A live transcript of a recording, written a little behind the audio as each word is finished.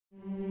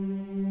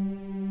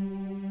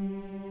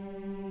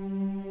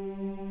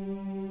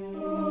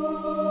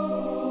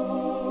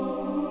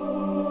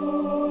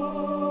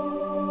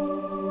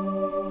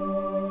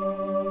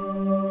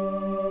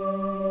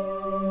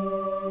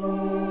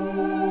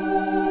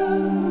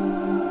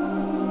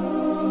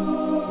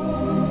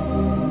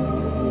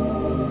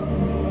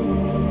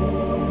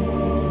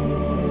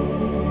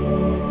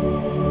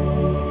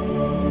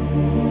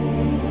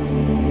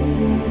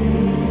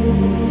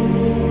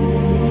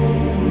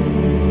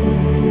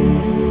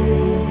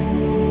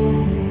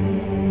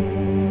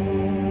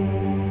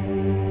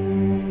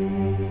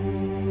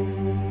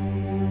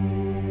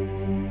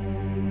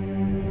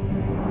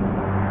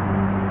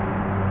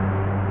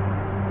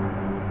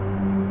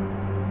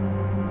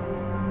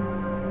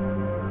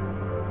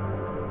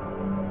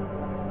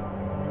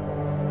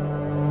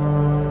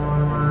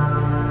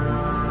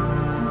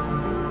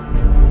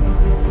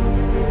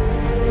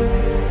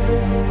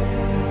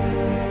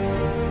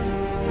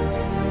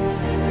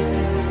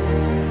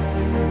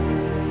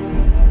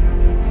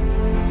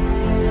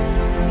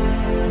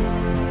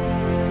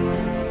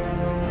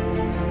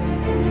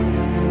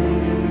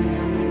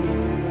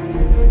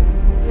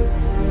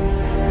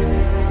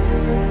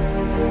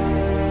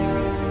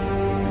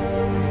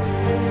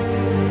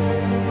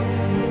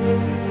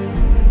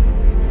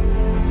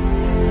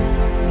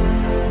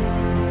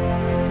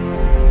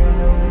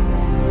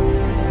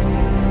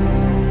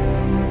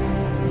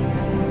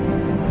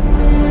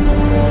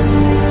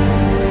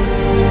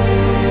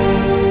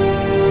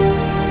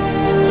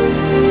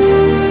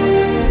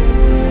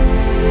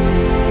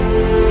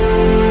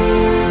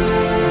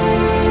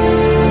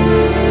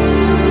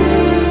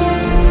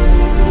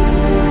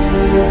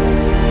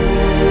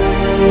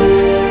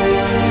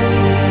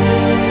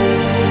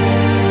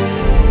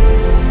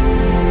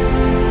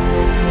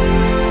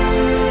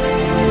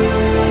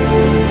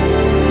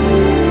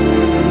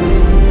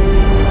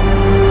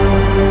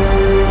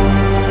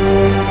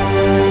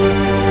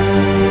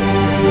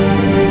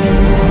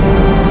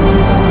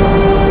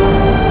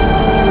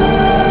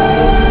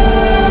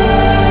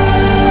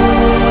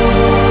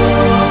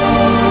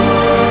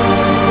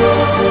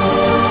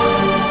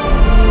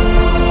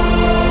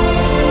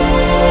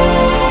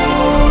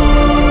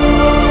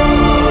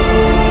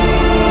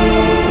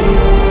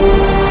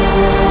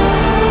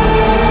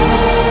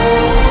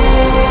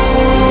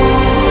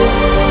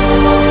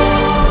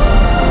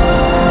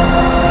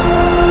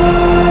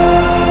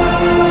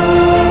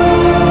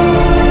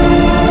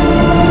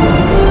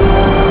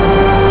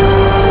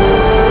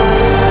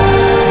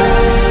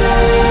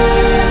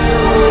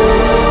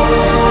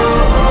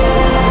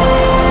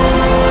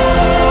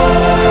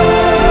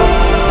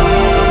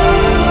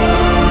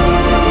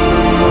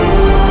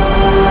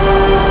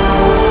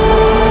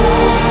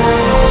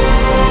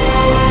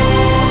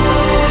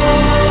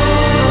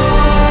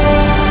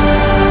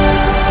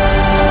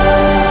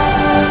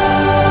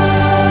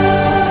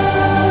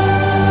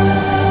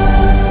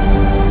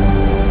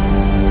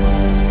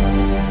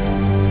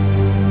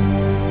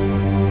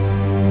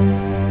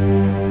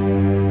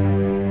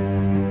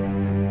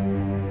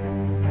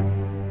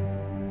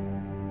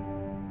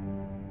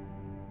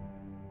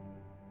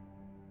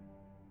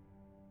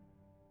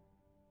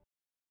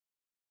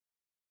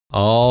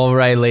All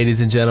right,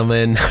 ladies and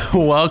gentlemen,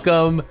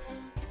 welcome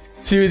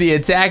to the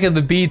Attack of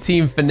the B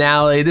Team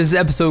finale. This is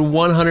episode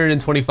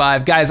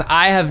 125. Guys,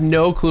 I have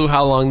no clue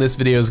how long this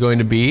video is going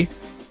to be,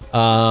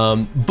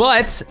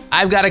 but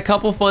I've got a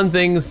couple fun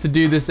things to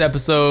do this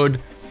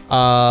episode.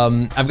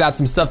 I've got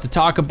some stuff to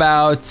talk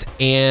about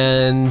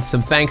and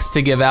some thanks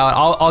to give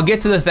out. I'll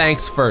get to the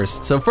thanks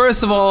first. So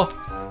first of all,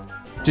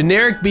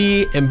 Generic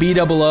B and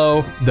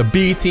BOO, the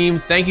B Team,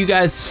 thank you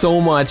guys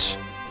so much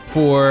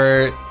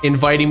for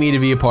inviting me to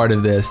be a part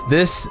of this.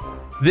 This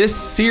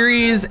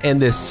series and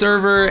this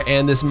server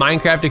and this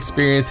Minecraft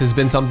experience has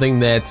been something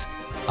that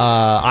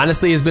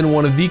honestly has been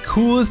one of the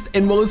coolest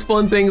and most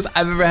fun things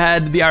I've ever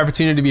had the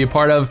opportunity to be a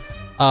part of.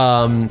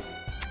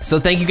 So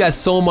thank you guys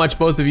so much,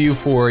 both of you,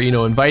 for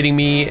inviting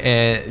me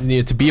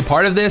and to be a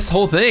part of this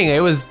whole thing. It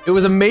was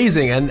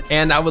amazing,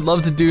 and I would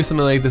love to do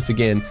something like this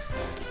again.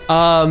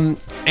 And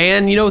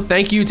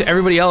thank you to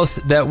everybody else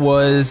that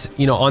was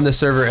on the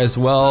server as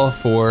well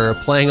for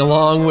playing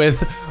along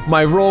with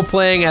my role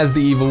playing as the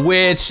evil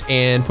witch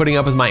and putting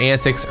up with my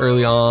antics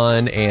early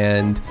on,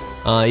 and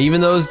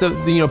even those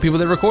people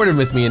that recorded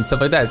with me and stuff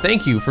like that.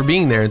 Thank you for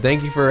being there.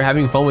 Thank you for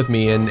having fun with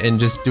me and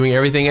just doing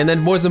everything. And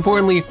then most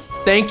importantly,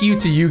 thank you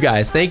to you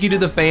guys. Thank you to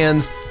the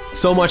fans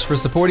so much for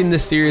supporting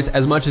this series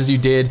as much as you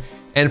did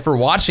and for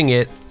watching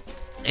it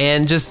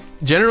and just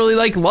generally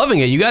loving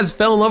it. You guys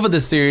fell in love with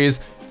this series.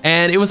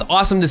 And it was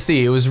awesome to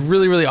see. It was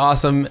really, really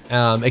awesome.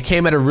 It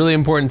came at a really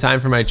important time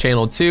for my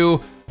channel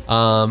too.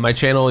 My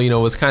channel,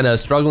 was kind of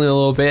struggling a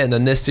little bit, and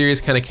then this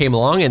series kind of came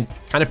along and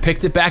kind of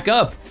picked it back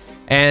up.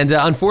 And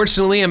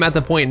unfortunately, I'm at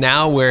the point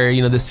now where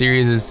the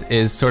series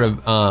is sort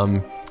of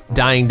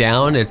dying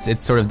down.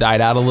 It's sort of died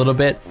out a little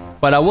bit.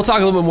 But we'll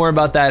talk a little bit more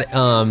about that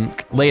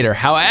later.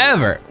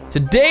 However,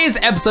 today's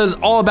episode is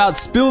all about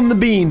spilling the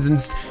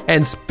beans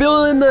and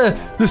spilling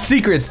the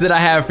secrets that I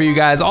have for you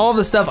guys. All of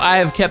the stuff I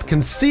have kept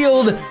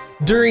concealed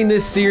during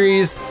this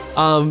series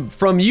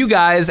from you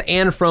guys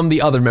and from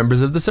the other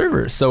members of the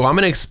server. So I'm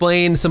gonna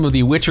explain some of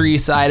the witchery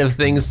side of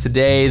things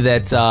today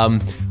that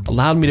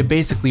allowed me to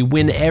basically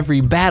win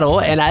every battle.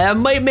 And I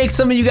might make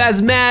some of you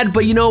guys mad,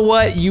 but you know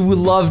what? You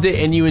loved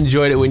it and you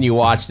enjoyed it when you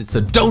watched it,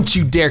 so don't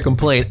you dare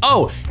complain.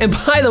 Oh, and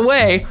by the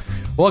way,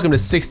 welcome to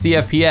 60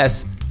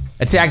 FPS.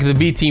 Attack of the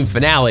B Team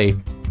finale.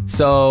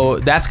 So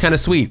that's kind of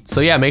sweet.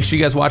 So yeah, make sure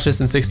you guys watch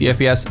this in 60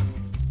 FPS.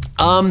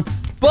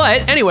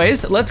 But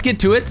anyways, let's get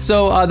to it.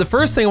 So the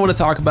first thing I want to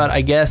talk about,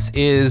 I guess,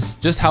 is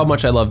just how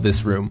much I love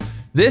this room.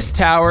 This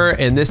tower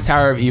and this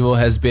Tower of Evil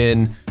has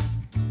been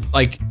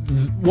like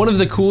one of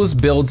the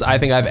coolest builds I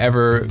think I've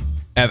ever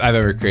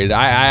created.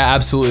 I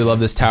absolutely love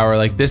this tower.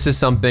 Like this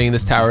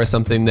tower is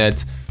something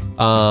that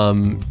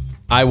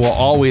I will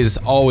always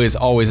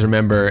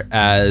remember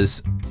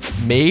as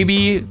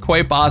maybe,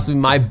 quite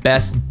possibly,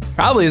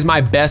 probably is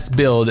my best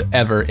build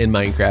ever in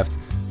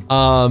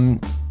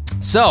Minecraft.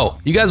 So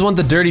you guys want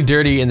the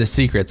dirty and the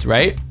secrets,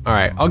 right? All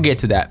right, I'll get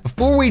to that.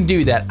 Before we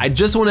do that, I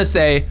just want to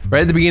say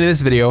right at the beginning of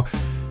this video,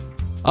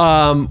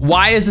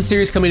 why is the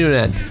series coming to an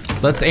end?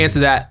 Let's answer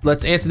that.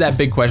 Let's answer that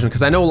big question,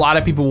 because I know a lot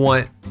of people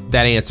want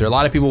that answer. A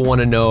lot of people want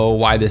to know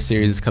why this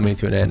series is coming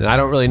to an end, and I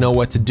don't really know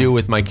what to do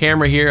with my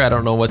camera here. I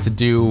don't know what to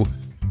do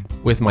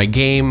with my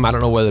game. I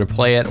don't know whether to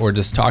play it or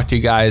just talk to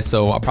you guys,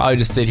 so I'll probably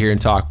just sit here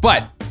and talk.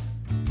 But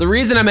the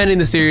reason I'm ending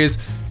the series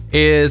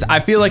is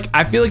I feel like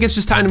it's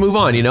just time to move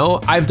on.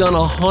 I've done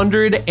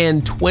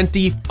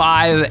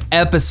 125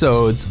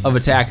 episodes of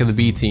Attack of the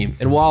B Team,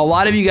 and while a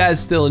lot of you guys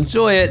still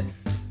enjoy it,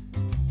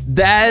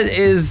 that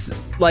is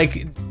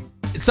like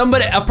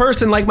a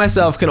person like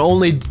myself can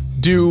only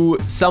do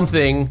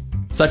something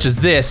such as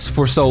this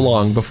for so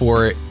long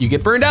before you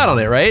get burned out on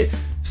it, right?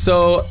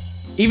 So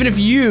even if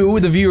you,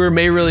 the viewer,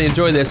 may really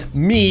enjoy this,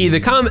 me, the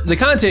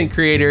content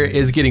creator,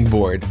 is getting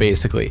bored,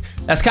 basically.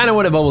 That's kind of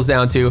what it bubbles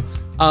down to.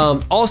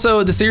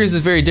 Also, the series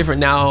is very different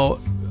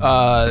now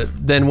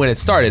than when it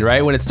started,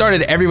 right? When it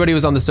started, everybody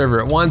was on the server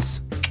at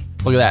once.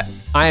 Look at that.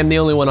 I am the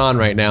only one on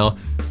right now.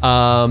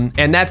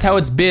 And that's how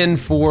it's been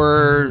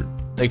for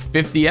like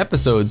 50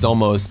 episodes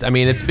almost. I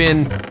mean, it's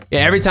been,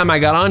 every time I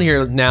got on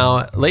here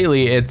now,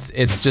 lately,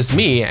 it's just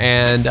me.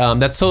 And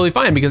that's totally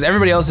fine, because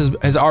everybody else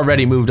has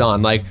already moved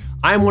on. Like,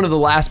 I'm one of the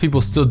last people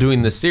still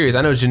doing this series.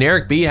 I know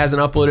Generic B hasn't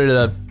uploaded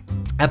an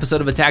episode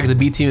of Attack of the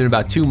B Team in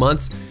about 2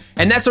 months.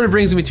 And that sort of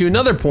brings me to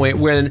another point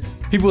when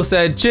people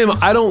said, Chim,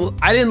 I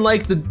didn't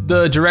like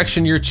the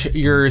direction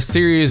your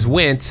series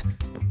went.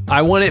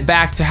 I want it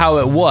back to how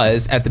it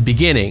was at the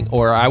beginning,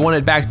 or I want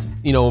it back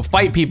to,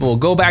 fight people,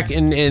 go back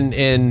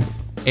and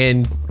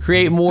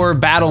create more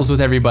battles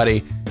with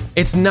everybody.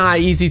 It's not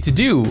easy to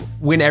do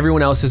when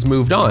everyone else has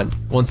moved on.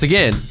 Once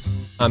again,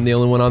 I'm the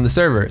only one on the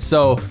server.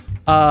 So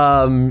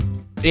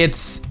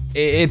it's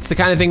the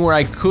kind of thing where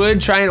I could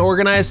try and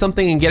organize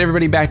something and get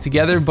everybody back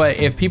together, but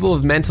if people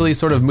have mentally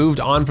sort of moved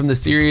on from the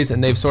series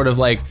and they've sort of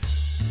like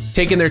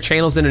taken their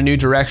channels in a new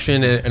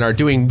direction and are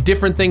doing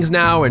different things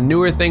now and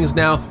newer things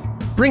now,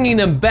 bringing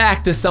them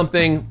back to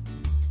something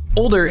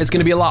older is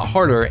gonna be a lot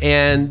harder.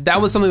 And that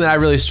was something that I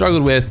really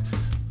struggled with,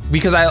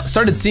 because I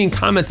started seeing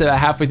comments about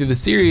halfway through the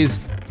series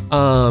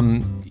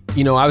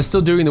you know, I was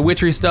still doing the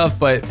witchery stuff,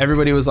 but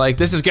everybody was like,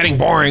 this is getting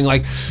boring.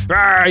 Like,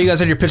 ah, you guys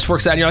had your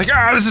pitchforks out and you're like,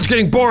 ah, this is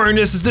getting boring.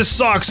 This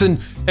sucks. And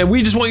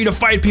we just want you to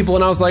fight people.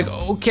 And I was like,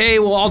 okay,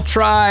 well, I'll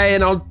try.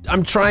 And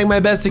I'm trying my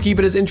best to keep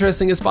it as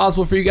interesting as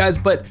possible for you guys.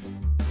 But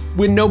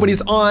when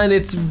nobody's on,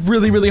 it's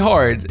really, really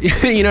hard.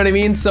 You know what I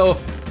mean? So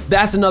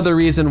that's another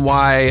reason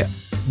why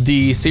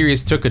the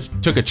series took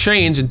a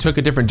change and took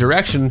a different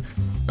direction,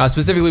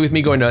 specifically with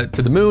me going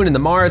to the moon and the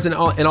Mars and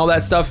all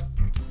that stuff.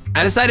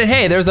 I decided,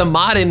 hey, there's a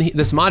mod in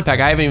this mod pack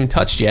I haven't even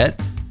touched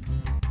yet.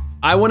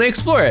 I want to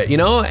explore it, you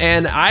know?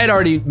 And I had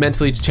already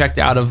mentally checked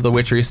out of the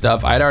witchery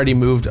stuff. I had already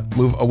moved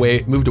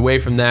away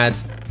from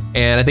that.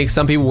 And I think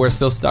some people were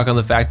still stuck on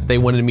the fact that they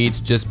wanted me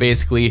to just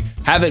basically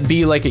have it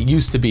be like it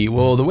used to be.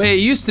 Well, the way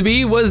it used to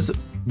be was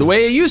the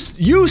way it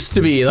used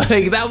to be.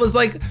 Like, that was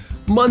like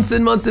months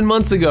and months and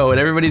months ago, and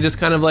everybody just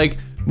kind of like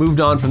moved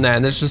on from that.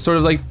 And that's just sort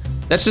of like,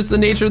 that's just the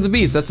nature of the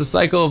beast. That's the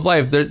cycle of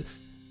life.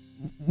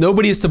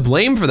 Nobody is to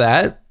blame for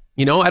that.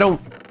 You know, I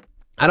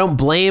don't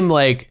blame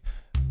like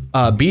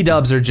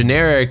B-dubs or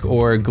Generic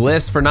or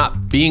Gliss for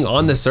not being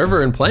on the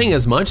server and playing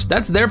as much.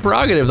 That's their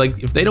prerogative.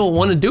 Like, if they don't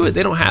want to do it,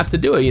 they don't have to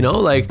do it, you know?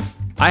 Like,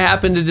 I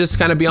happen to just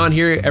kind of be on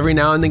here every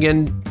now and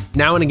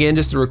again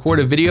just to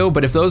record a video,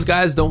 but if those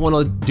guys don't want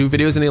to do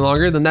videos any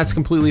longer, then that's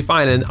completely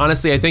fine. And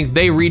honestly, I think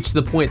they reached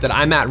the point that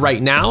I'm at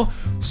right now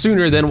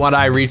sooner than what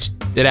I reached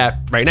it at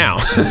right now.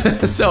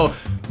 So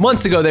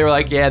months ago, they were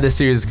like, yeah, this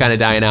series is kind of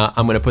dying out.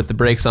 I'm gonna put the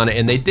brakes on it,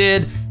 and they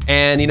did.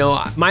 And you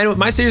know,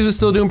 my series was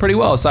still doing pretty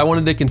well, so I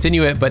wanted to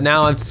continue it, but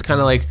now it's kind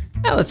of like,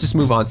 yeah, let's just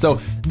move on. So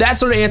that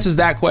sort of answers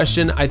that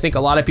question. I think a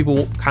lot of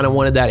people kind of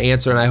wanted that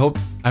answer, and I hope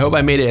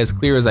I made it as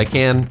clear as I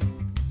can.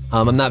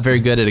 I'm not very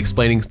good at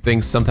explaining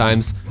things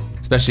sometimes,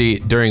 especially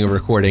during a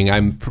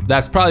recording.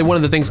 That's probably one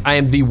of the things I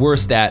am the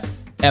worst at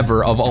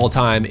ever of all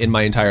time in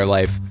my entire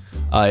life,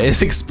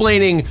 is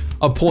explaining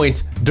a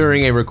point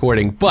during a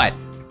recording. But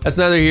that's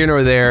neither here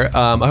nor there.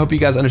 I hope you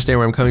guys understand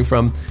where I'm coming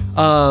from.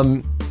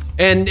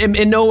 And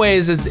in no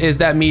ways is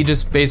that me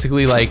just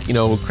basically like, you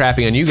know,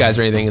 crapping on you guys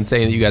or anything and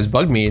saying that you guys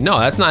bugged me. No,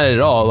 that's not it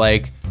at all.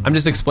 Like, I'm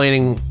just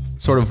explaining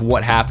sort of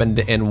what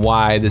happened and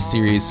why the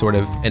series sort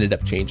of ended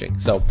up changing.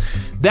 So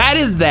that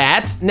is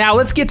that. Now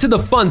let's get to the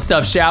fun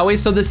stuff, shall we?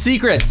 So the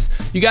secrets.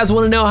 You guys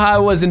want to know how I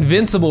was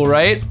invincible,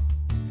 right?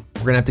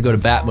 We're gonna have to go to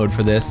bat mode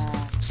for this.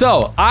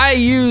 So I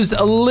used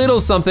a little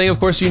something, of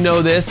course you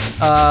know this.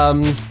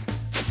 My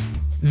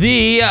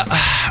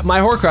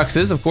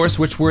Horcruxes, of course,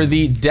 which were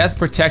the death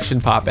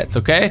protection poppets,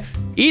 okay?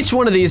 Each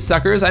one of these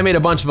suckers, I made a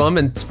bunch of them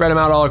and spread them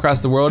out all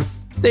across the world.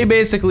 They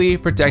basically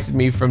protected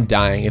me from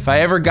dying. If I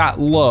ever got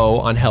low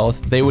on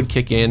health, they would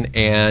kick in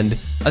and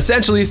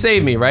essentially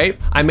save me, right?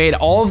 I made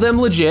all of them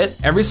legit.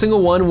 Every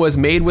single one was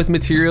made with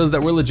materials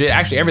that were legit.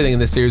 Actually, everything in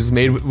this series was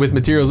made with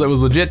materials that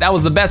was legit. That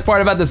was the best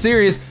part about the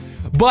series.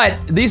 But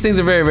these things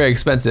are very, very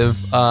expensive.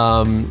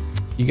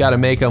 You gotta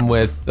make them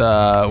with,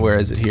 where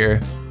is it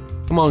here?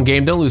 Come on,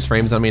 game, don't lose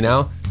frames on me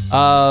now.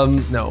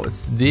 No,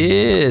 it's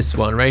this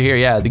one right here.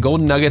 Yeah, the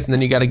golden nuggets, and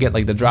then you gotta get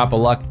like the drop of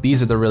luck.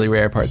 These are the really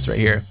rare parts right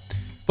here.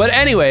 But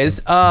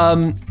anyways,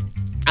 I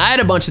had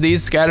a bunch of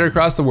these scattered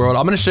across the world.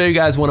 I'm gonna show you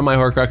guys one of my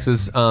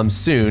Horcruxes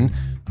soon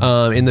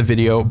in the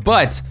video.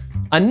 But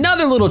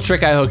another little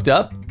trick I hooked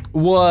up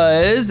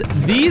was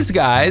these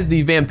guys,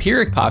 the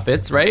vampiric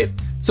poppets, right?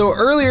 So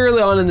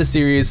early on in the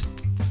series,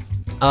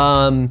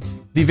 the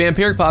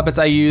vampiric poppets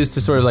I used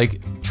to sort of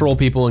like troll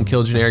people and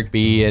kill generic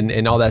B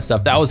and all that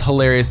stuff. That was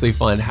hilariously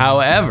fun.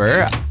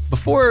 However,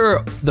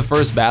 before the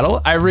first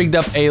battle, I rigged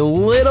up a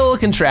little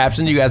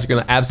contraption. You guys are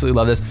gonna absolutely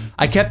love this.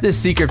 I kept this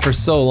secret for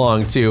so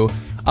long too.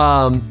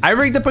 I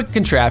rigged up a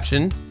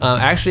contraption,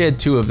 actually had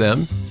two of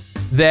them,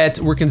 that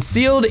were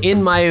concealed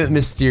in my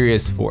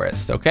mysterious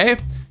forest, okay?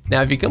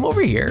 Now if you come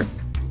over here,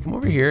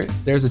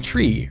 there's a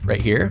tree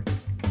right here.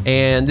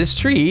 And this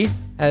tree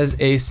has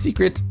a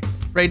secret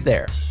right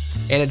there.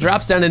 And it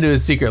drops down into a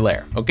secret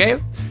lair,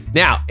 okay?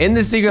 Now, in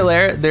this secret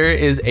lair, there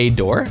is a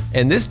door,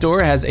 and this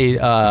door has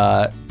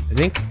a,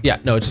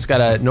 it's just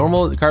got a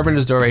normal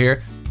carpenter's door right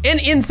here. And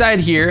inside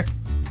here,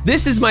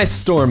 this is my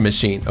storm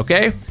machine,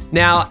 okay?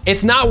 Now,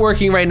 it's not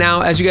working right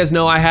now. As you guys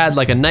know, I had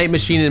like a night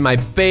machine in my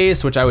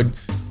base, which I would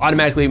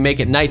automatically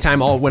make it nighttime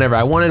whenever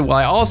I wanted. Well,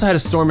 I also had a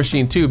storm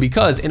machine too,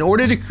 because in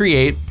order to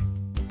create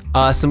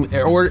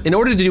in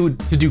order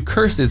to do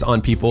curses on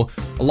people,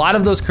 a lot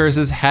of those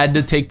curses had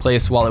to take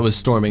place while it was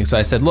storming. So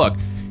I said, look,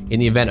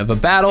 in the event of a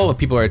battle, if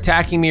people are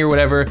attacking me or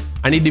whatever,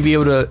 I need to be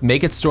able to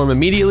make it storm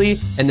immediately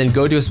and then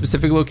go to a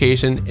specific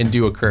location and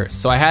do a curse.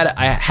 So I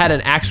had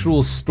an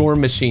actual storm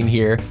machine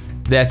here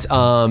that,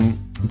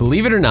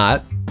 believe it or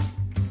not,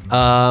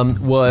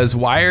 was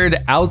wired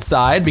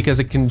outside because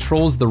it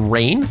controls the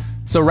rain.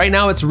 So right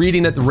now it's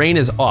reading that the rain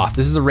is off.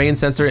 This is a rain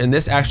sensor, and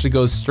this actually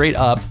goes straight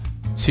up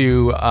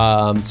to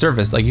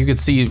surface. Like you could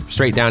see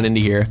straight down into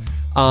here.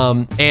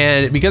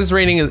 And because this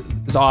raining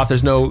is off,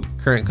 there's no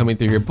current coming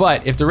through here.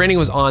 But if the raining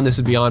was on, this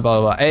would be on, blah,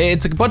 blah, blah.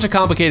 It's a bunch of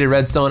complicated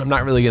redstone. I'm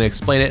not really gonna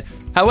explain it.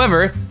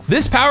 However,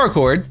 this power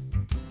cord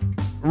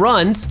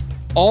runs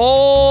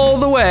all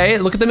the way.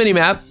 Look at the mini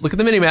map. Look at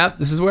the mini map.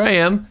 This is where I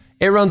am.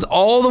 It runs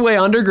all the way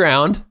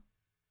underground,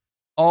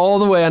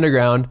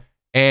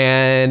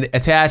 and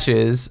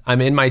attaches.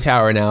 I'm in my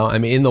tower now.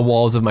 I'm in the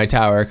walls of my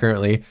tower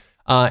currently.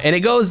 And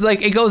it goes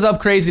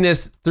up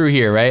craziness through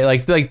here, right?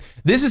 Like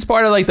this is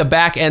part of like the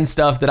back end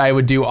stuff that I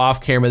would do off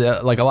camera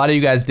that like a lot of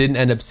you guys didn't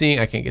end up seeing.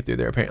 I can't get through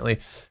there apparently.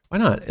 Why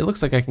not? It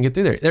looks like I can get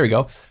through there. There we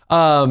go.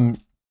 Oh, and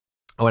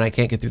I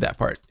can't get through that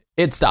part.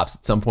 It stops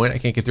at some point. I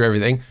can't get through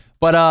everything.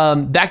 But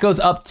that goes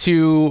up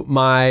to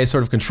my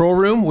sort of control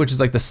room, which is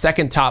like the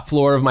second top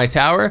floor of my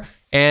tower.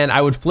 And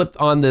I would flip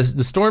on the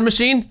storm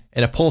machine,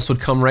 and a pulse would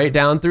come right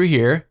down through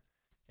here.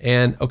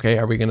 And okay,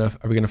 are we gonna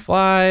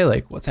fly?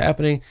 Like, what's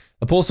happening?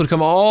 The pulse would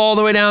come all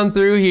the way down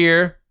through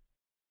here,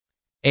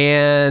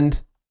 and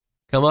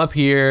come up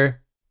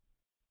here,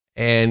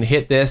 and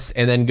hit this,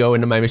 and then go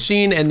into my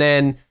machine, and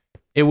then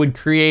it would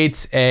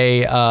create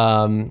a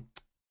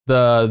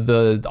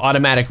the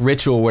automatic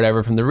ritual, or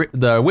whatever, from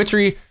the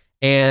witchery.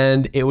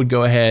 And it would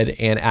go ahead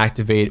and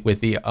activate with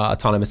the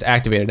autonomous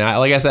activator. Now,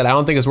 like I said, I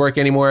don't think it's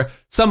working anymore.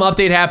 Some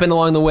update happened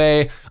along the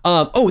way.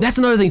 Oh, that's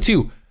another thing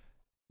too.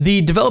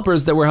 The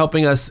developers that were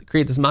helping us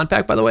create this mod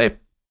pack, by the way,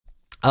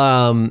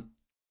 the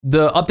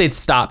updates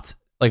stopped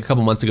like a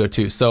couple months ago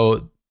too.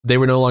 So they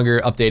were no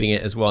longer updating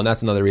it as well. And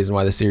that's another reason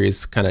why the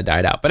series kind of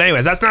died out. But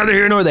anyways, that's neither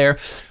here nor there.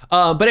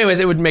 But anyways,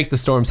 it would make the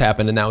storms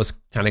happen, and that was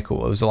kind of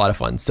cool. It was a lot of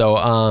fun.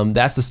 So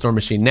that's the storm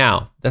machine.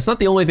 Now, that's not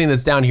the only thing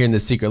that's down here in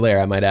this secret lair,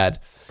 I might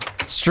add.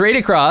 Straight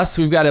across,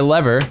 we've got a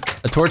lever,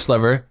 a torch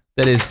lever,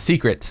 that is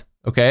secret,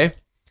 okay?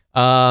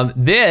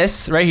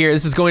 This right here,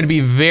 this is going to be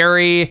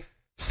very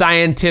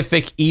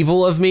scientific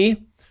evil of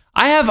me.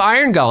 I have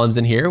iron golems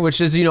in here,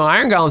 which is, you know,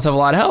 iron golems have a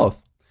lot of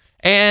health.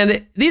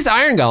 And these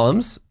iron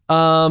golems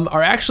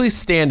are actually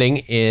standing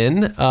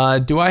in,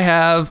 do I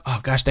have, oh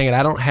gosh dang it,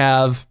 I don't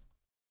have,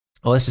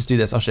 well, let's just do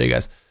this, I'll show you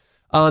guys.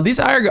 These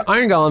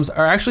iron golems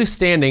are actually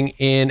standing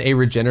in a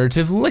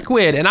regenerative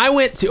liquid. And I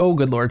went to, oh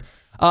good lord,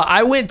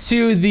 I went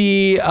to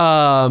the,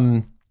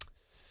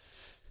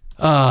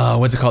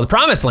 what's it called? The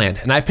Promised Land.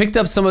 And I picked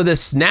up some of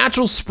this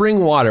natural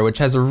spring water, which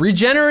has a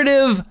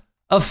regenerative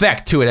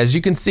effect to it. As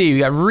you can see, we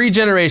got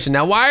regeneration.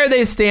 Now, why are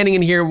they standing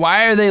in here?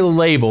 Why are they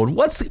labeled?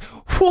 What's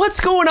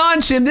going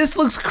on, Chim? This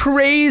looks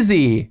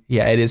crazy.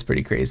 Yeah, it is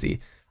pretty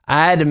crazy.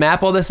 I had to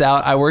map all this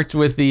out. I worked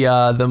with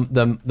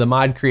the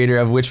mod creator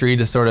of Witchery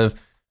to sort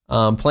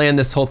of plan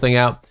this whole thing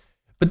out.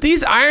 But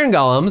these iron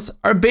golems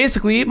are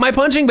basically my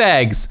punching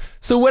bags.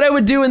 So what I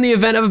would do in the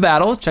event of a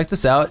battle, check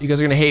this out. You guys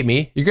are gonna hate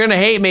me. You're gonna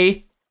hate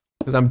me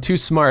because I'm too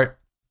smart.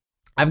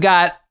 I've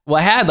got, well,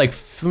 I had like,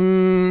 how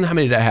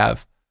many did I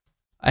have?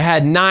 I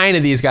had 9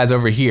 of these guys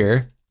over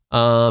here.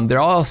 They're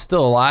all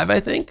still alive, I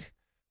think.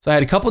 So I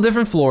had a couple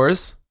different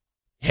floors.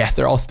 Yeah,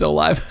 they're all still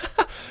alive.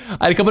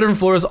 I had a couple different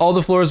floors. All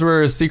the floors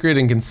were secret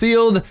and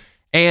concealed.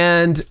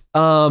 And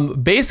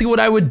basically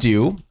what I would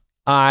do,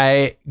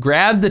 I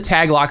grabbed the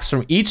tag locks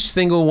from each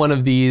single one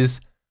of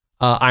these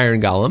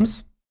iron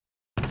golems.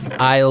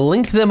 I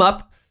linked them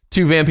up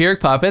to vampiric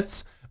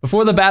puppets.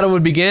 Before the battle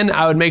would begin,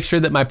 I would make sure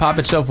that my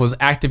puppet shelf was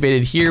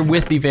activated here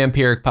with the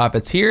vampiric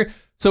puppets here.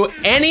 So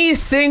any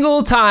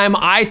single time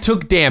I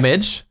took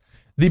damage,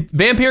 the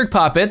vampiric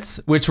puppets,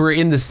 which were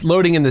in this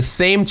loading in the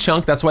same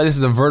chunk, that's why this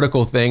is a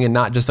vertical thing and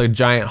not just a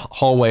giant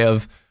hallway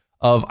of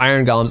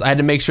iron golems. I had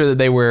to make sure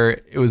that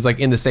it was like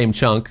in the same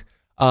chunk.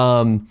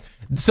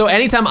 So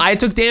anytime I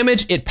took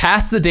damage, it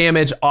passed the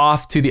damage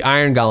off to the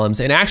iron golems.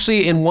 And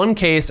actually in one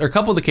case, or a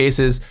couple of the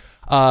cases,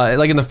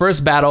 like in the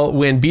first battle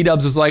when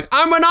B-Dubs was like,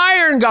 I'm an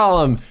iron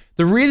golem.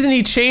 The reason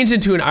he changed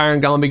into an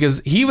iron golem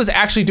because he was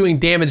actually doing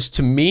damage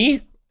to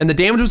me, and the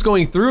damage was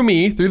going through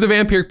me, through the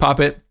vampiric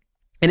puppet,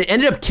 and it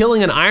ended up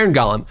killing an iron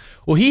golem.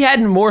 Well, he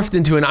hadn't morphed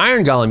into an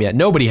iron golem yet.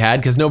 Nobody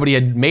had, because nobody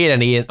had made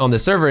any on the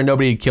server and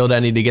nobody had killed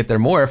any to get their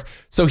morph.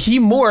 So he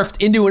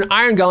morphed into an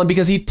iron golem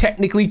because he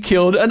technically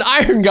killed an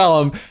iron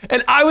golem,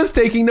 and I was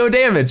taking no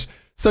damage.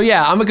 So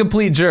yeah, I'm a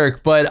complete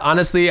jerk, but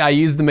honestly, I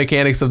used the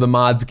mechanics of the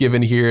mods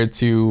given here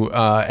to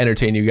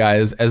entertain you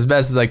guys as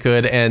best as I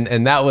could,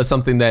 and that was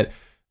something that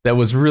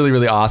was really,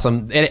 really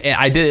awesome. And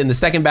I did it in the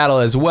second battle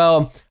as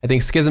well. I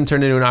think Schism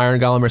turned into an iron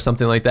golem or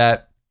something like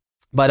that.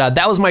 But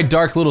that was my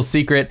dark little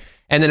secret.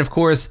 And then of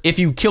course, if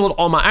you killed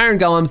all my iron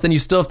golems, then you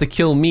still have to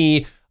kill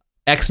me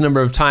X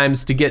number of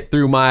times to get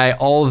through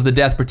all of the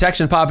death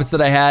protection puppets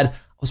that I had.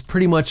 I was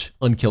pretty much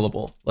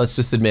unkillable. Let's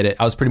just admit it.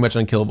 I was pretty much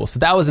unkillable. So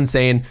that was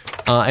insane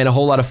and a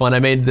whole lot of fun. I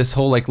made this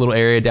whole like little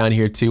area down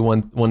here too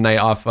one night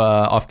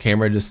off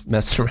camera, just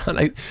messing around.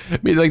 I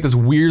made like this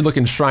weird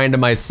looking shrine to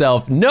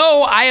myself.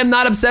 No, I am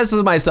not obsessed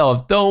with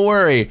myself. Don't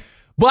worry.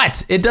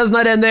 But it does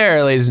not end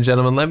there, ladies and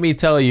gentlemen. Let me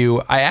tell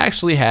you, I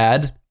actually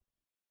had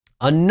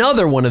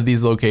another one of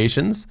these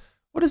locations.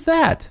 What is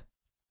that?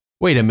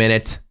 Wait a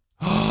minute.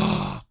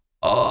 Oh,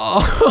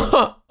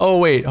 oh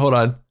wait, hold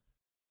on.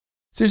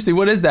 Seriously,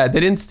 what is that? They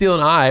didn't steal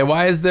an eye.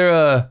 Why is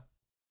there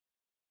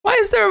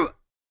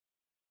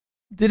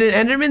did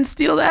an Enderman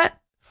steal that?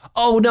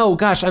 Oh no,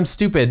 gosh, I'm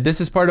stupid. This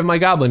is part of my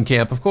goblin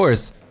camp, of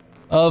course.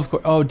 Of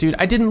course. Oh dude,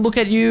 I didn't look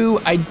at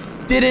you. I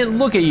didn't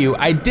look at you.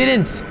 I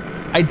didn't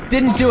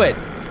do it.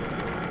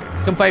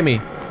 Come fight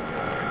me.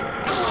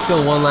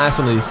 kill one last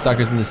one of these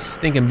suckers in this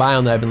stinking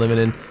biome that I've been living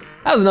in.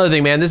 That was another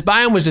thing, man. This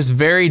biome was just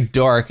very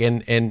dark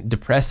and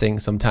depressing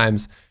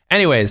sometimes.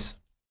 Anyways,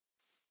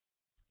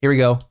 here we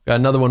go. Got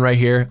another one right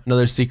here,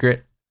 another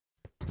secret.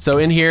 So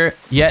in here,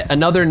 yet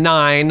another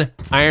 9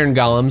 iron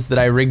golems that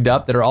I rigged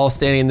up that are all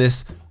standing in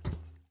this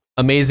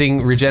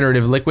amazing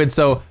regenerative liquid.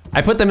 So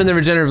I put them in the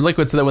regenerative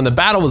liquid so that when the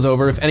battle was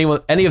over, if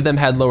any of them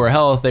had lower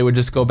health, they would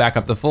just go back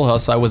up to full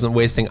health, so I wasn't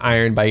wasting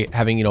iron by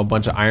having, you know, a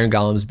bunch of iron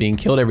golems being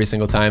killed every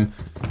single time.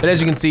 But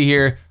as you can see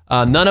here,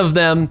 none of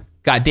them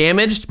got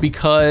damaged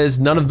because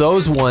none of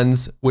those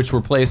ones which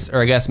were placed,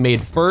 or I guess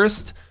made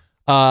first,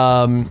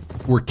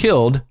 were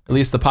killed. At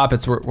least the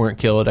poppets weren't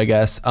killed, I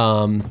guess.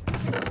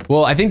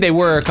 Well, I think they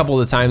were a couple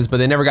of the times, but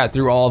they never got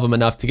through all of them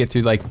enough to get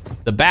to like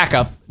the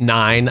backup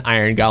 9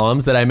 iron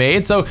golems that I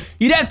made. So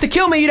you'd have to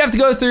kill me, you'd have to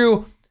go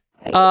through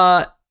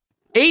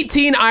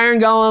 18 iron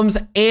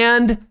golems,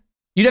 and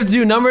you'd have to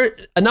do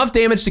enough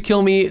damage to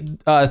kill me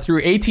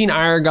through 18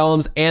 iron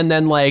golems, and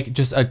then like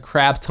just a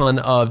crap ton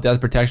of death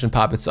protection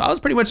poppets. So I was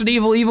pretty much an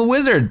evil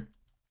wizard.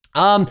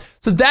 So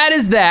that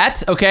is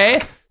that,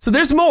 okay? So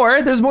there's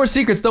more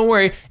secrets, don't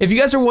worry. If you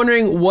guys are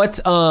wondering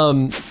what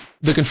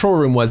the control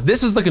room was,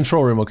 this was the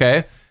control room,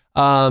 okay?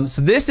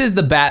 So this is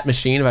the bat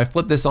machine. If I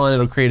flip this on,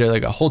 it'll create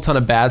like a whole ton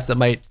of bats that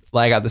might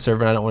lag out the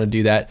server, and I don't wanna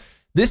do that.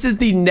 This is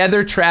the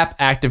nether trap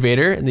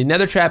activator, and the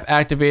nether trap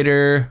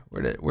activator,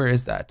 where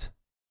is that?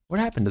 What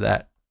happened to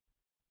that?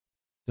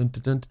 Dun,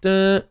 dun, dun,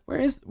 dun,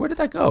 dun. Where did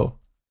that go?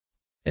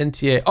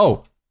 NTA,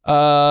 oh,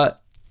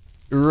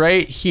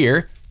 right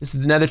here. This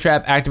is the nether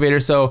trap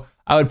activator. So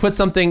I would put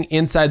something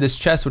inside this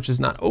chest, which is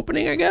not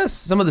opening, I guess.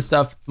 Some of the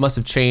stuff must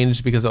have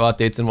changed because of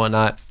updates and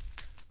whatnot.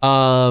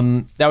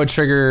 That would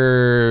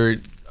trigger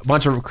a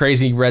bunch of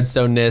crazy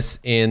redstone-ness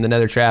in the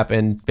nether trap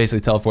and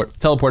basically teleport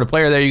a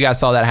player there. You guys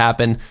saw that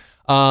happen.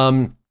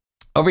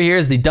 Over here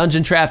is the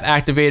dungeon trap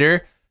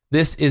activator.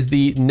 This is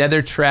the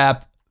nether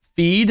trap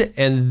feed,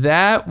 and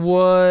that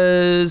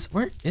was,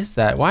 where is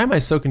that? Why am I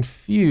so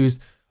confused?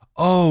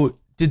 Oh,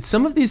 did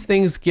some of these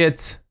things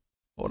get,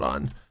 hold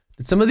on.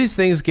 Did some of these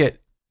things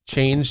get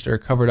changed or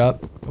covered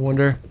up, I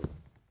wonder?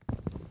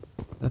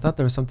 I thought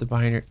there was something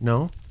behind here.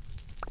 No?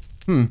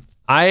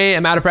 I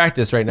am out of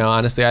practice right now,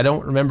 honestly. I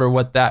don't remember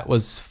what that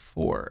was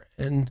for.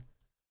 And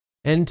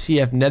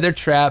NTF, nether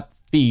trap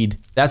feed.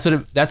 That's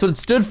what it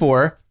stood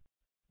for,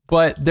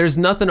 but there's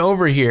nothing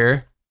over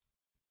here.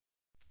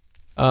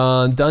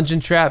 Dungeon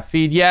trap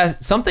feed. Yeah,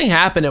 something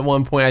happened at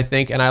one point, I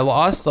think, and I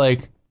lost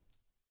like,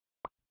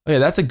 oh yeah,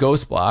 that's a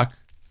ghost block.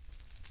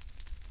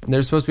 And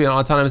there's supposed to be an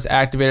autonomous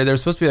activator.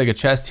 There's supposed to be like a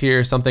chest here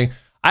or something.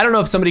 I don't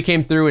know if somebody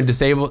came through and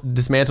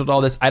dismantled all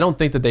this. I don't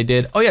think that they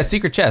did. Oh yeah,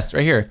 secret chest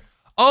right here.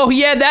 Oh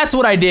yeah, that's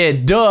what I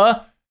did,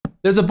 duh.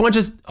 There's a bunch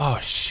of, oh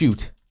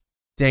shoot.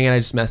 Dang it, I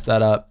just messed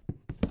that up.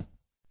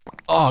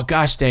 Oh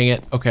gosh, dang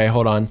it. Okay,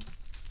 hold on.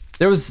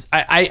 There was,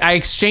 I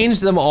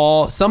exchanged them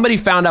all. Somebody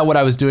found out what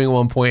I was doing at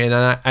one point, and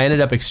I ended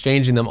up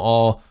exchanging them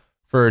all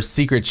for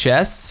secret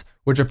chests,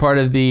 which are part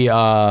of the,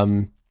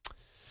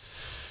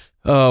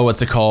 oh,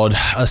 what's it called?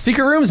 A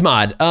secret rooms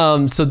mod.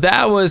 So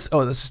that was, oh,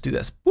 let's just do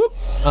this. Whoop.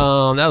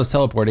 That was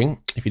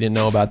teleporting, if you didn't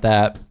know about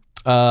that.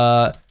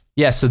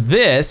 Yeah, so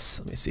this,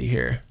 let me see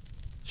here.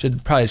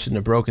 Probably shouldn't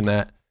have broken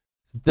that.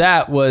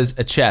 That was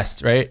a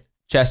chest, right?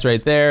 Chest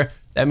right there.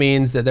 That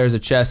means that there's a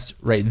chest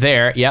right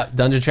there. Yep,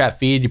 dungeon trap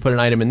feed, you put an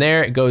item in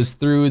there, it goes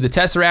through the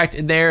tesseract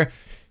in there,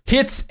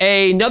 hits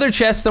another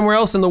chest somewhere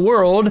else in the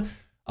world,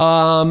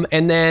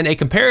 and then a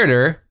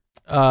comparator,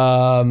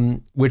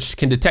 which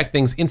can detect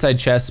things inside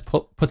chests,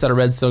 puts out a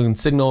redstone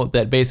signal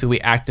that basically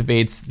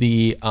activates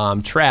the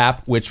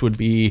trap, which would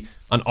be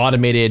an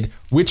automated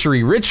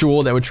witchery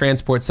ritual that would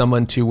transport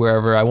someone to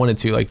wherever I wanted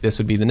to, like this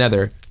would be the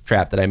nether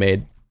trap that I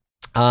made.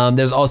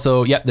 There's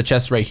also, yep, the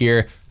chest right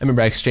here. I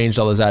remember I exchanged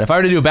all those out. If I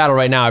were to do a battle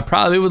right now, I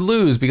probably would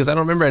lose because I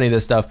don't remember any of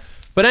this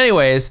stuff. But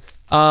anyways,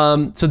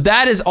 so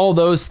that is all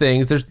those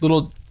things. There's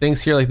little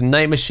things here like the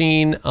night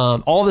machine.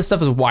 All this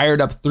stuff is wired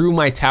up through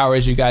my tower,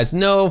 as you guys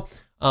know.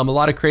 A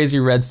lot of crazy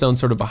redstone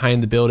sort of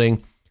behind the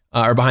building,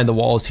 or behind the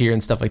walls here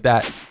and stuff like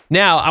that.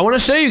 Now, I wanna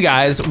show you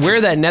guys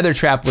where that nether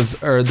trap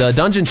was, or the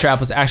dungeon trap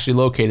was actually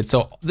located.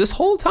 So this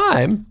whole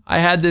time, I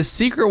had this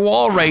secret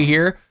wall right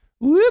here,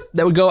 whoop,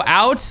 that would go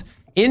out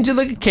into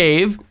like a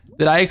cave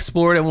that I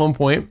explored at one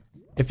point.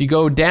 If you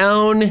go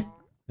down, I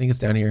think it's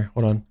down here,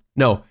 hold on.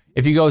 No,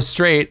 if you go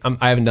straight,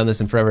 I haven't done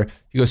this in forever.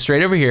 You go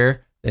straight over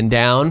here, then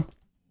down,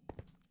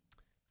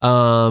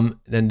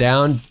 then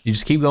down, you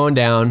just keep going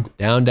down,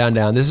 down, down,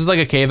 down. This was like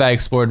a cave I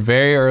explored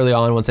very early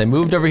on once I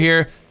moved over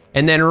here.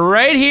 And then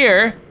right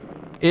here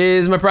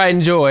is my pride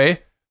and joy,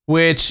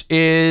 which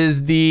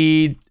is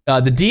the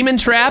demon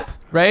trap,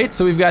 right?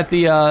 So we've got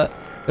the,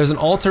 there's an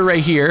altar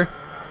right here.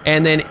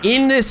 And then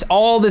in this,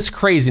 all of this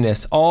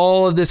craziness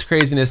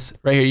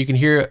right here, you can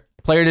hear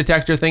player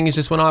detector thing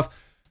just went off.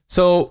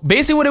 So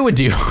basically what it would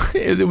do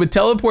is it would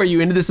teleport you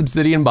into this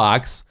obsidian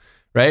box,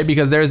 right?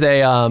 Because there's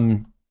a,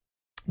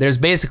 there's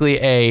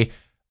basically a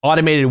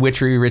automated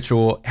witchery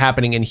ritual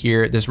happening in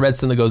here. There's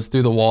redstone that goes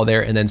through the wall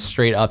there and then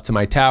straight up to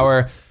my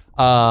tower.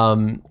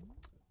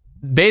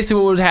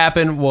 basically what would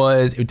happen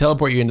was it would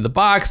teleport you into the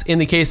box. In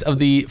the case of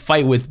the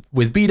fight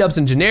with B-dubs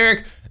and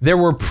generic, there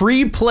were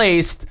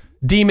pre-placed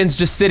demons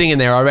just sitting in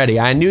there already.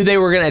 I knew they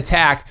were gonna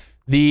attack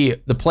the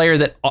player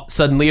that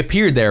suddenly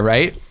appeared there,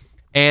 right?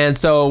 And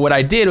so what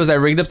I did was I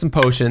rigged up some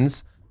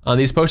potions.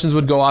 These potions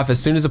would go off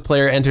as soon as a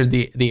player entered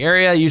the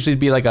area. Usually it'd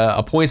be like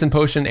a poison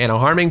potion and a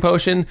harming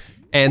potion.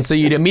 And so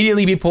you'd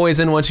immediately be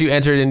poisoned once you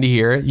entered into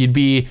here. You'd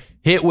be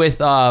hit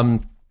with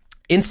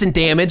instant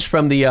damage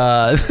from the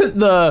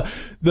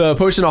the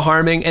potion of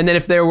harming. And then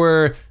if there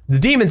were the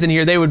demons in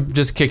here, they would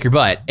just kick your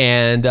butt.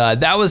 And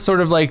that was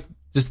sort of like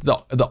just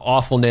the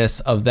awfulness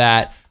of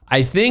that.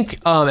 I think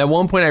at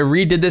one point I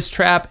redid this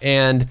trap,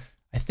 and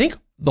I think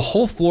the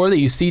whole floor that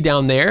you see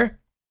down there,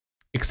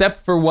 except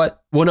for well,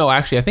 no,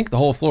 actually, I think the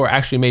whole floor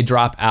actually may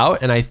drop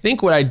out. And I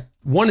think what I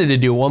wanted to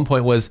do at one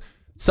point was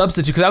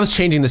substitute, because I was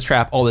changing this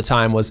trap all the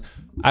time, was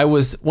I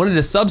wanted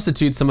to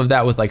substitute some of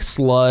that with like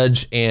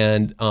sludge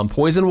and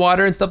poison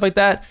water and stuff like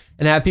that,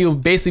 and have people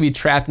basically be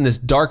trapped in this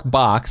dark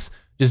box,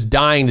 just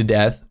dying to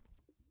death.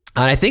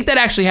 And I think that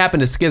actually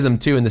happened to Schism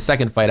too in the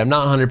second fight. I'm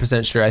not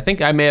 100% sure. I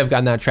think I may have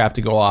gotten that trap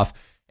to go off.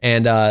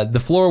 And the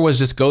floor was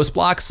just ghost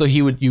blocks, so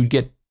you'd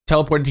get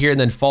teleported here and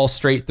then fall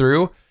straight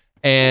through.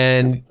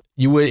 And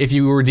you would, if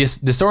you were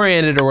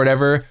disoriented or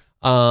whatever,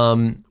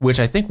 which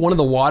I think one of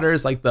the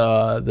waters, like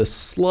the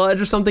sludge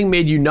or something,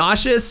 made you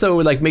nauseous, so it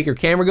would like make your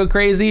camera go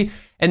crazy,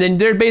 and then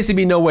there'd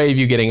basically be no way of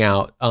you getting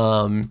out.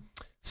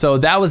 So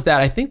that was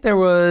that. I think there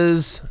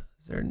was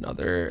there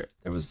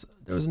was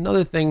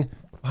another thing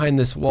behind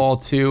this wall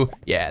too.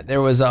 Yeah,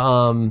 there was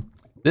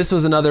this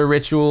was another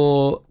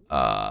ritual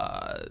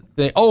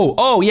thing.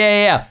 Oh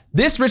yeah.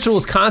 This ritual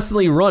is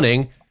constantly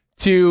running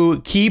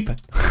to keep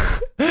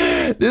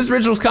this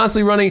ritual is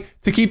constantly running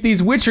to keep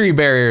these witchery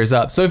barriers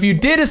up. So if you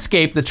did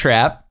escape the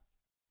trap,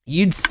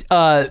 you'd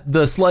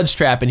the sludge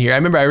trap in here. I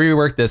remember I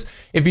reworked this.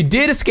 If you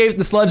did escape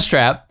the sludge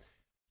trap,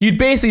 you'd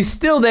basically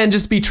still then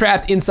just be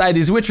trapped inside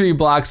these witchery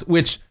blocks,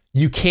 which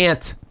you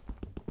cannot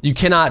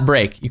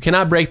break. You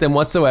cannot break them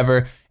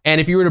whatsoever. And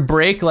if you were to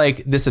break like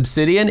this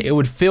obsidian, it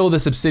would fill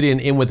this obsidian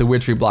in with the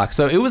witchery block.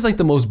 So it was like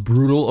the most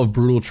brutal of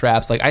brutal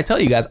traps. Like I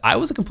tell you guys, I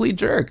was a complete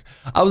jerk.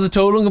 I was a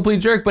total and complete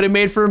jerk, but it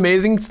made for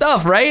amazing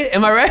stuff, right?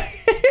 Am I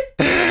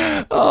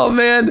right? Oh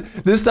man,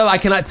 this stuff, I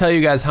cannot tell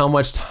you guys how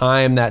much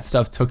time that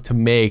stuff took to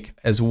make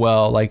as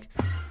well. Like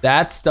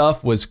that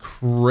stuff was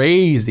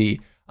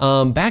crazy.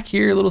 Back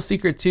here, a little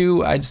secret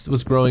too, I just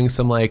was growing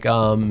some like,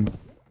 oh,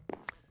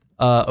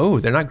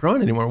 they're not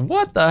growing anymore.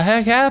 What the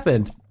heck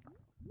happened?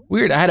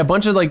 Weird, I had a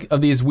bunch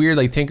of these weird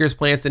like Tinker's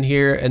plants in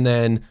here, and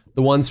then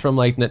the ones from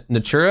like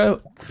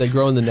Natura that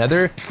grow in the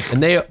nether,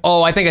 and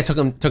I think I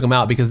took them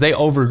out because they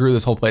overgrew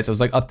this whole place. It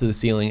was like up to the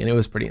ceiling and it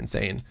was pretty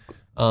insane.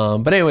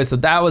 But anyway, so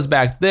that was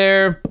back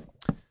there.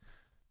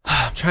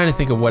 I'm trying to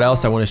think of what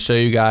else I want to show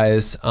you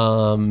guys.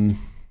 Oh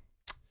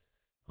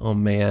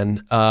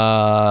man,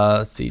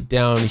 let's see,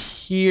 down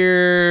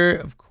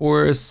here, of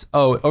course.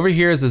 Oh, over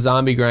here is a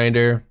zombie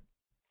grinder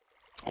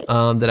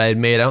that I had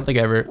made. I don't think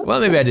I ever, well,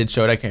 maybe I did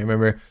show it, I can't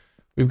remember.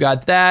 We've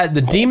got that.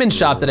 The demon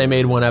shop that I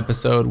made one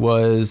episode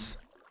was,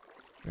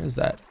 where is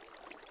that?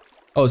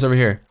 Oh, it's over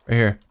here, right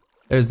here.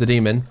 There's the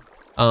demon,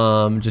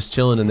 just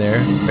chilling in there,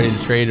 ready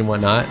to trade and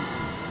whatnot.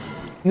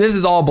 And this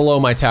is all below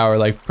my tower,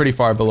 like pretty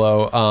far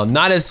below.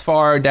 Not as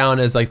far down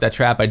as like that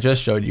trap I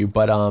just showed you,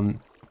 but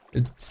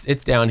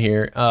it's down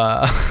here.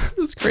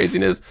 This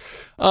craziness.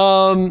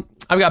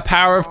 I've got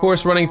power, of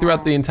course, running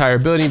throughout the entire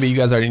building, but you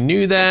guys already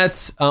knew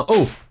that.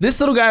 Oh, this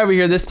little guy over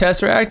here, this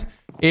Tesseract,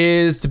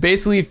 is to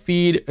basically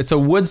feed, it's a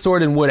wood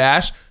sword and wood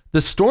ash. The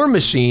storm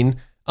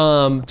machine,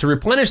 to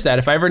replenish that,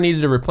 if I ever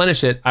needed to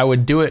replenish it, I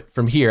would do it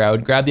from here. I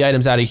would grab the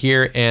items out of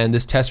here, and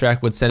this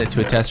Tesseract would send it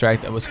to a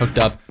Tesseract that was hooked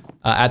up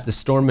at the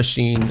storm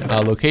machine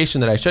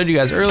location that I showed you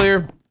guys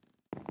earlier.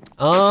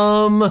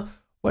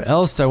 What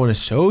else do I want to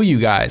show you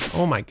guys?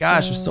 Oh my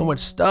gosh, there's so much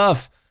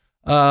stuff.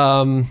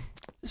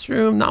 This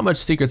room, not much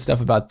secret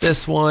stuff about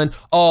this one.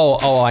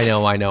 Oh,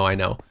 I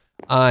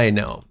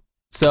know.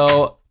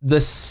 So the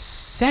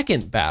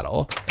second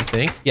battle, I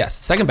think, yes,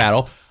 second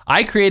battle,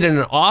 I created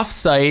an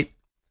off-site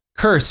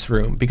curse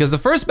room because the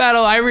first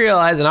battle I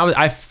realized, and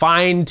I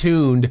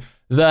fine-tuned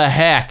the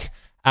heck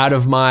out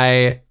of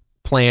my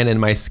plan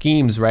and my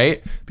schemes,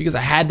 right? Because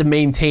I had to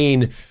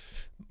maintain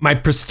my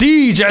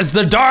prestige as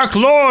the Dark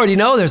Lord, you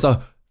know? There's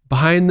a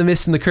behind the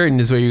mist and the curtain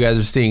is what you guys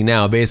are seeing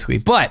now, basically.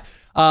 But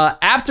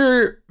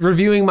after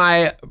reviewing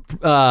my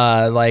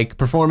like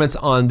performance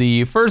on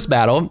the first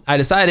battle, I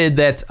decided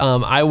that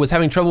I was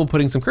having trouble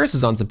putting some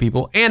curses on some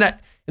people, and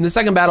in the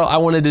second battle, I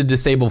wanted to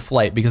disable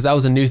flight because that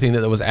was a new thing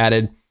that was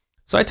added.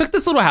 So I took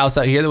this little house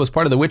out here that was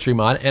part of the witchery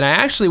mod, and I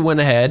actually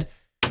went ahead,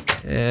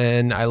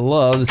 and I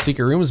love the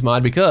secret rooms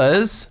mod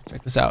because,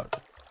 check this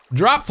out,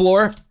 drop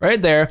floor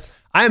right there.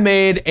 I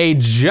made a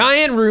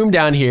giant room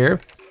down here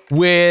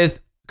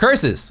with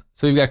curses.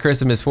 So we've got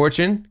Curse of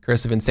Misfortune,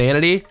 Curse of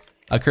Insanity,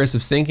 a Curse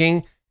of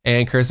Sinking,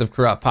 and Curse of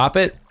Corrupt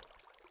Poppet.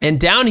 And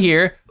down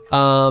here,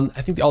 I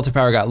think the altar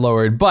power got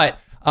lowered, but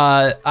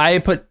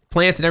I put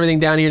plants and everything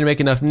down here to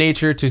make enough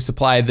nature to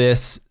supply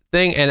this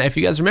thing. And if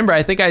you guys remember,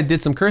 I think I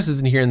did some curses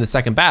in here in the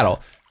second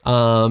battle.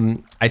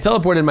 I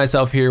teleported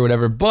myself here or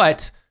whatever,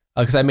 but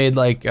because I made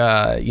like,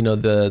 you know,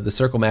 the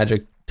circle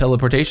magic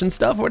teleportation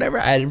stuff or whatever.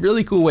 I had a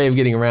really cool way of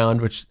getting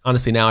around, which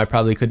honestly now I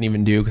probably couldn't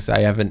even do because I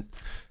haven't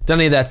done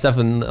any of that stuff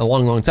in a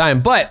long, long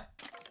time. But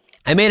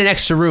I made an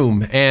extra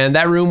room, and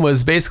that room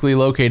was basically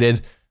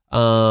located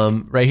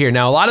right here.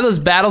 Now, a lot of those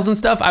battles and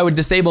stuff, I would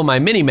disable my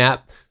mini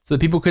map so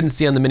that people couldn't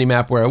see on the mini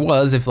map where I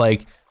was if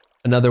like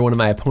another one of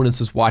my opponents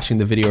was watching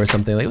the video or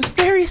something. Like, it was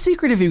very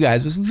secretive, you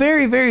guys. It was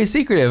very, very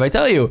secretive. I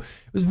tell you,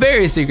 it was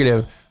very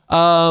secretive.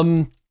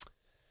 I'm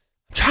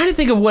trying to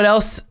think of what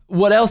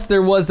else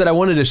there was that I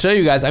wanted to show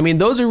you guys. I mean,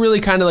 those are really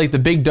kind of like the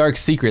big dark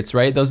secrets,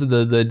 right? Those are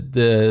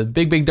the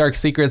big dark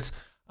secrets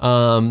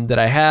that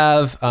I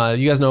have.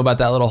 You guys know about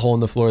that little hole in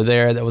the floor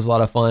there. That was a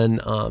lot of fun.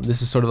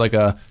 This is sort of like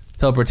a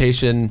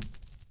teleportation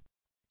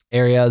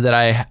area that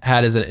I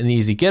had as an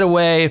easy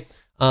getaway.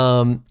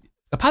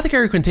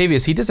 Apothecary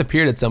Quintavious, he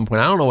disappeared at some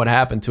point. I don't know what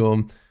happened to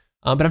him.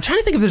 But I'm trying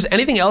to think if there's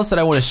anything else that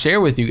I want to share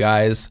with you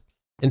guys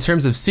in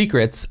terms of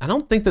secrets. I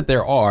don't think that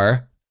there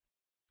are.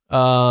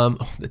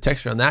 The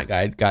texture on that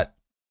guy got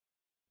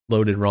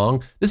loaded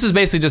wrong. This is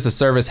basically just a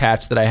service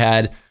hatch that I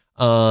had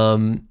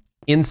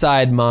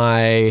inside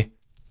my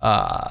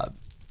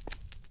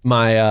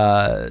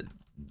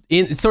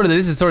this is sort of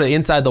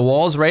inside the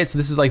walls, right? So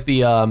this is like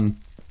the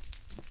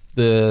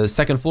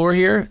second floor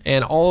here,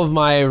 and all of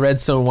my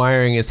redstone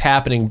wiring is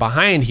happening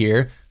behind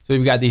here. So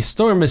we've got the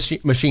storm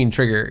machine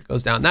trigger. It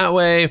goes down that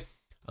way.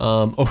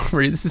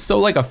 Over this is so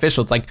like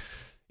official. It's like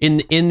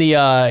in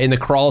the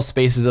crawl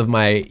spaces of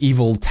my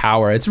evil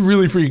tower. It's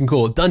really freaking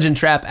cool. Dungeon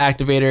trap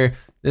activator.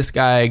 This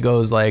guy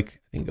goes like,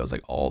 I think it goes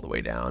like all the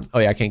way down. Oh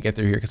yeah, I can't get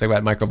through here because I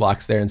got micro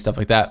blocks there and stuff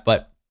like that.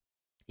 But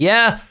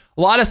yeah,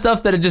 a lot of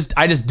stuff that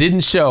I just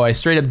didn't show. I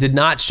straight up did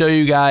not show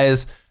you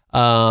guys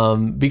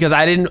because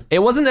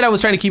it wasn't that I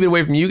was trying to keep it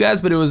away from you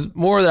guys, but it was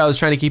more that I was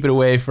trying to keep it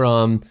away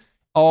from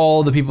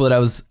all the people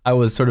that I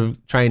was sort of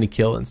trying to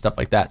kill and stuff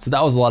like that. So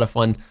that was a lot of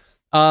fun.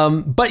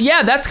 But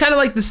yeah, that's kind of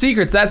like the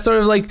secrets. That's sort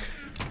of like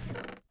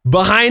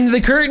behind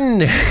the curtain,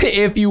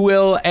 if you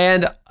will.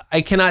 And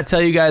I cannot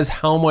tell you guys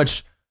how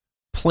much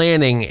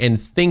planning and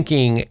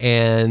thinking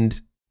and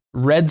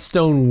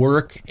redstone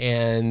work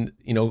and,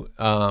 you know,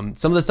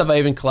 some of the stuff I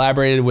even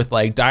collaborated with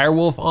like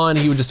Direwolf on.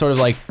 He would just sort of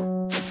like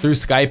through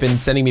Skype and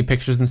sending me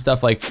pictures and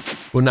stuff. Like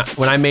when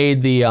I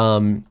made the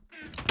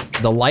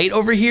light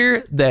over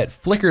here that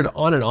flickered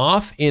on and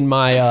off in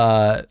my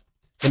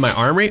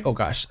armory. Oh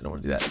gosh, I don't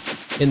want to do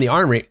that. In the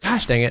armory,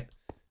 gosh dang it.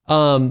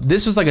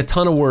 This was like a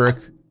ton of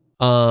work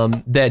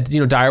that, you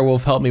know,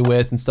 Direwolf helped me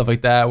with and stuff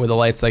like that, where the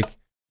lights like,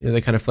 you know,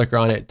 they kind of flicker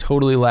on it.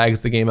 Totally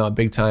lags the game out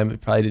big time. I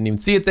probably didn't even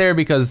see it there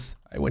because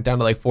I went down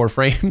to like 4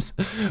 frames.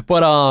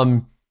 But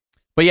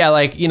yeah,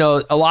 like, you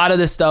know, a lot of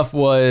this stuff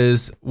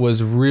was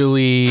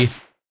really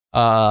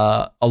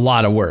a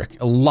lot of work,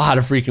 a lot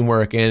of freaking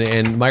work.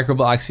 And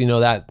Microblocks, you know,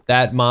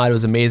 that mod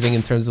was amazing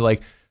in terms of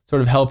like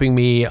sort of helping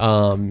me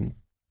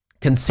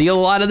conceal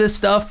a lot of this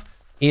stuff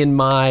in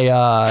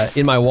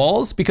my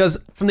walls, because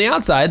from the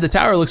outside the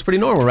tower looks pretty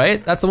normal,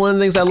 right? That's one of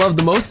the things I loved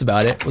the most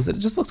about it, was that it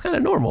just looks kind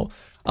of normal.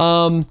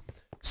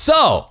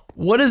 So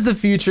what is the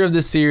future of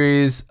this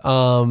series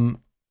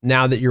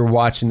now that you're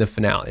watching the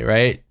finale,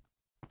 right?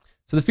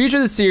 So the future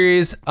of the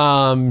series,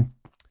 I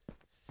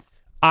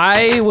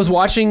was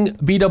watching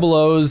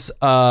BOO's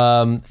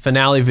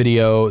finale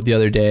video the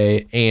other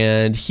day,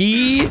 and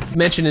he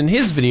mentioned in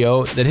his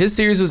video that his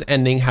series was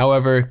ending.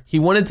 However, he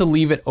wanted to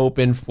leave it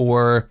open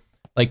for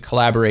like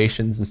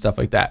collaborations and stuff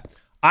like that.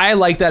 I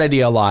like that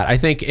idea a lot. I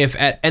think if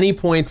at any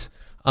point,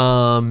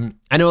 I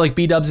know like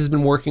B-Dubs has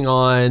been working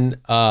on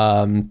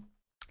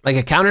like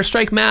a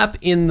Counter-Strike map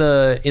in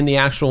the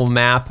actual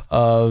map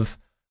of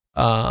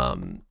or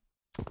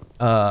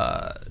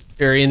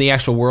in the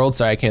actual world.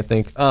 Sorry, I can't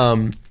think.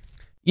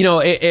 You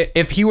know,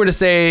 if he were to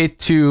say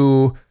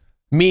to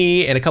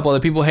me and a couple other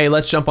people, hey,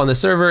 let's jump on the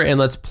server and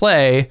let's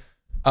play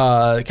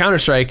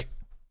Counter-Strike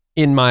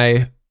in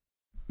my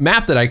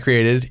map that I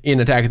created in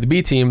Attack of the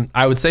B Team,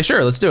 I would say,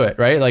 sure, let's do it,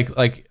 right?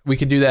 Like we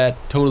could do that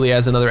totally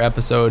as another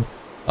episode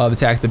of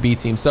Attack of the B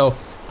Team. So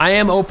I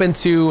am open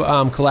to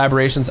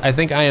collaborations. I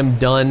think I am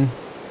done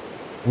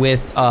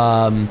with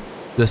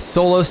the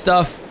solo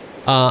stuff.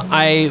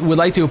 I would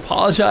like to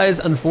apologize,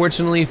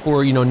 unfortunately,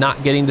 for, you know,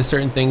 not getting to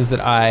certain things that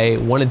I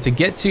wanted to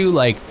get to,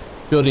 like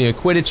building a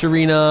Quidditch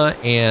arena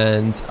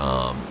and,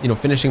 you know,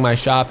 finishing my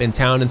shop in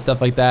town and stuff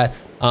like that.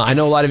 I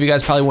know a lot of you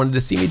guys probably wanted to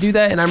see me do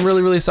that, and I'm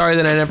really, really sorry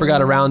that I never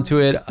got around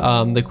to it.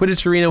 The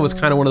Quidditch arena was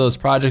kind of one of those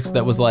projects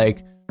that was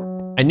like,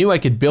 I knew I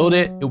could build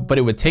it, but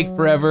it would take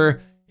forever.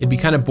 It'd be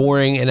kind of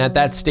boring, and at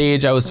that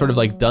stage, I was sort of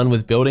like done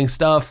with building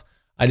stuff.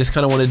 I just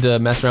kind of wanted to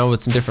mess around with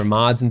some different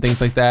mods and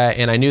things like that,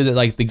 and I knew that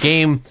like the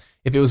game,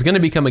 if it was going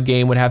to become a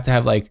game, would have to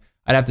have like,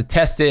 I'd have to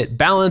test it,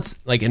 balance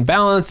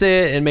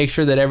it, and make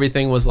sure that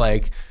everything was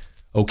like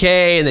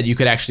okay, and that you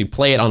could actually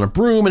play it on a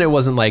broom and it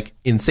wasn't like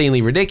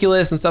insanely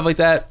ridiculous and stuff like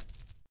that.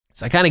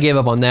 So I kind of gave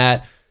up on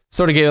that.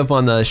 Sort of gave up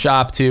on the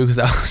shop too, because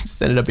that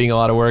just ended up being a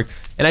lot of work.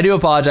 And I do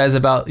apologize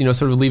about, you know,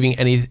 sort of leaving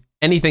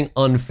anything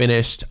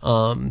unfinished.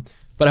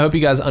 But I hope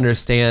you guys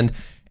understand.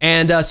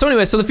 And so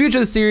anyway, so the future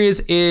of the series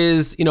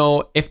is, you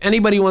know, if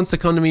anybody wants to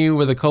come to me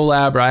with a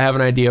collab, or I have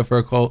an idea for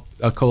a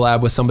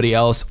collab with somebody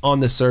else on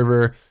the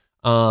server,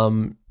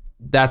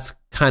 that's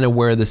kind of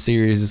where the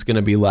series is going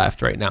to be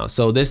left right now.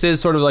 So this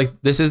is sort of like,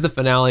 this is the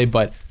finale,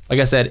 but like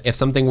I said, if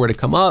something were to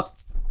come up,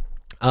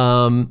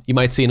 you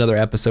might see another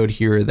episode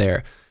here or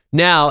there.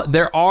 Now,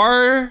 there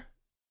are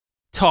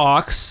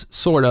talks,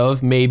 sort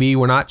of, maybe,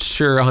 we're not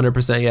sure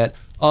 100% yet,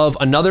 of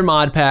another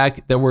mod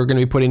pack that we're going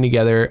to be putting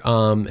together.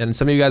 And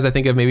some of you guys, I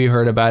think, have maybe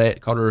heard about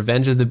it, called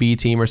Revenge of the B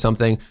Team or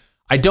something.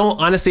 I don't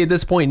honestly at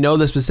this point know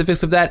the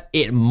specifics of that.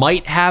 It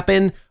might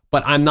happen,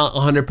 but I'm not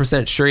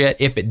 100% sure yet.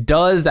 If it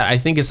does, that I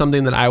think is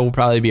something that I will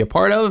probably be a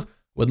part of,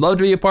 would love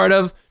to be a part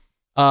of.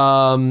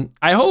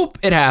 I hope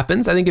it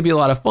happens. I think it'd be a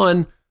lot of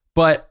fun,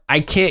 but I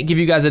can't give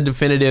you guys a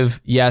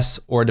definitive yes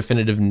or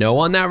definitive no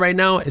on that right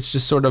now. It's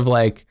just sort of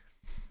like,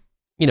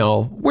 you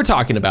know, we're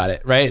talking about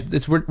it, right?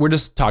 We're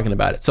just talking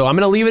about it. So I'm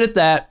gonna leave it at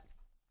that.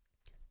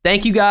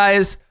 Thank you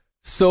guys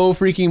so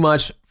freaking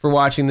much for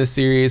watching this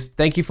series.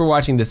 Thank you for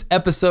watching this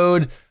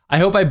episode. I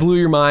hope I blew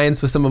your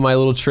minds with some of my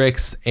little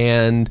tricks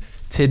and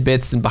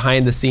tidbits and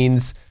behind the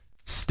scenes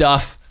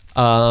stuff.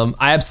 I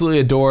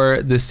absolutely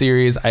adore this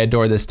series. I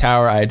adore this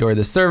tower. I adore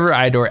this server.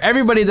 I adore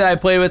everybody that I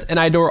play with, and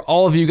I adore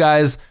all of you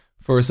guys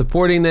for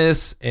supporting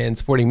this and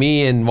supporting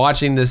me and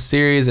watching this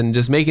series and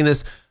just making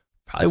this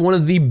probably one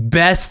of the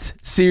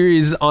best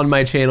series on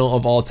my channel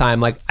of all time.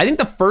 Like, I think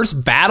the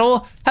first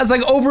battle has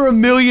like over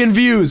 1 million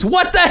views.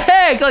 What the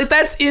heck? Like,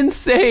 that's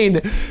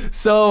insane.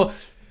 So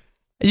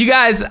you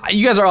guys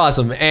are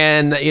awesome.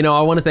 And, you know,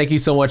 I want to thank you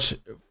so much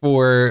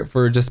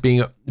for just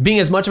being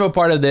as much of a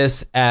part of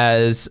this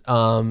as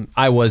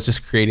I was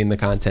just creating the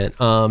content.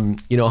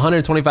 You know,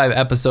 125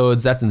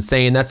 episodes, that's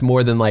insane. That's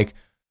more than like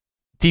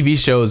TV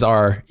shows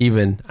are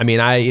even. I mean,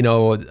 you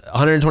know,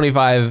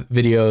 125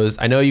 videos.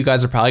 I know you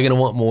guys are probably gonna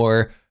want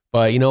more,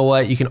 but you know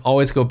what? You can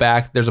always go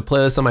back. There's a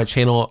playlist on my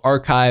channel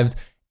archived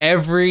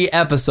every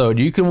episode.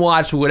 You can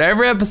watch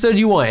whatever episode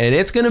you want, and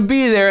it's gonna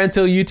be there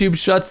until YouTube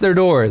shuts their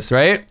doors,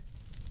 right?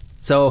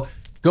 So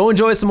go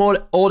enjoy some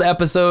old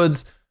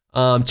episodes.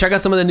 Check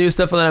out some of the new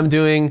stuff that I'm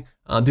doing.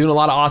 I'm doing a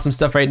lot of awesome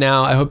stuff right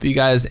now. I hope you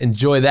guys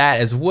enjoy that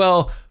as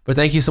well. But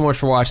thank you so much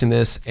for watching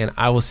this, and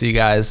I will see you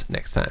guys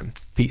next time.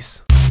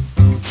 Peace.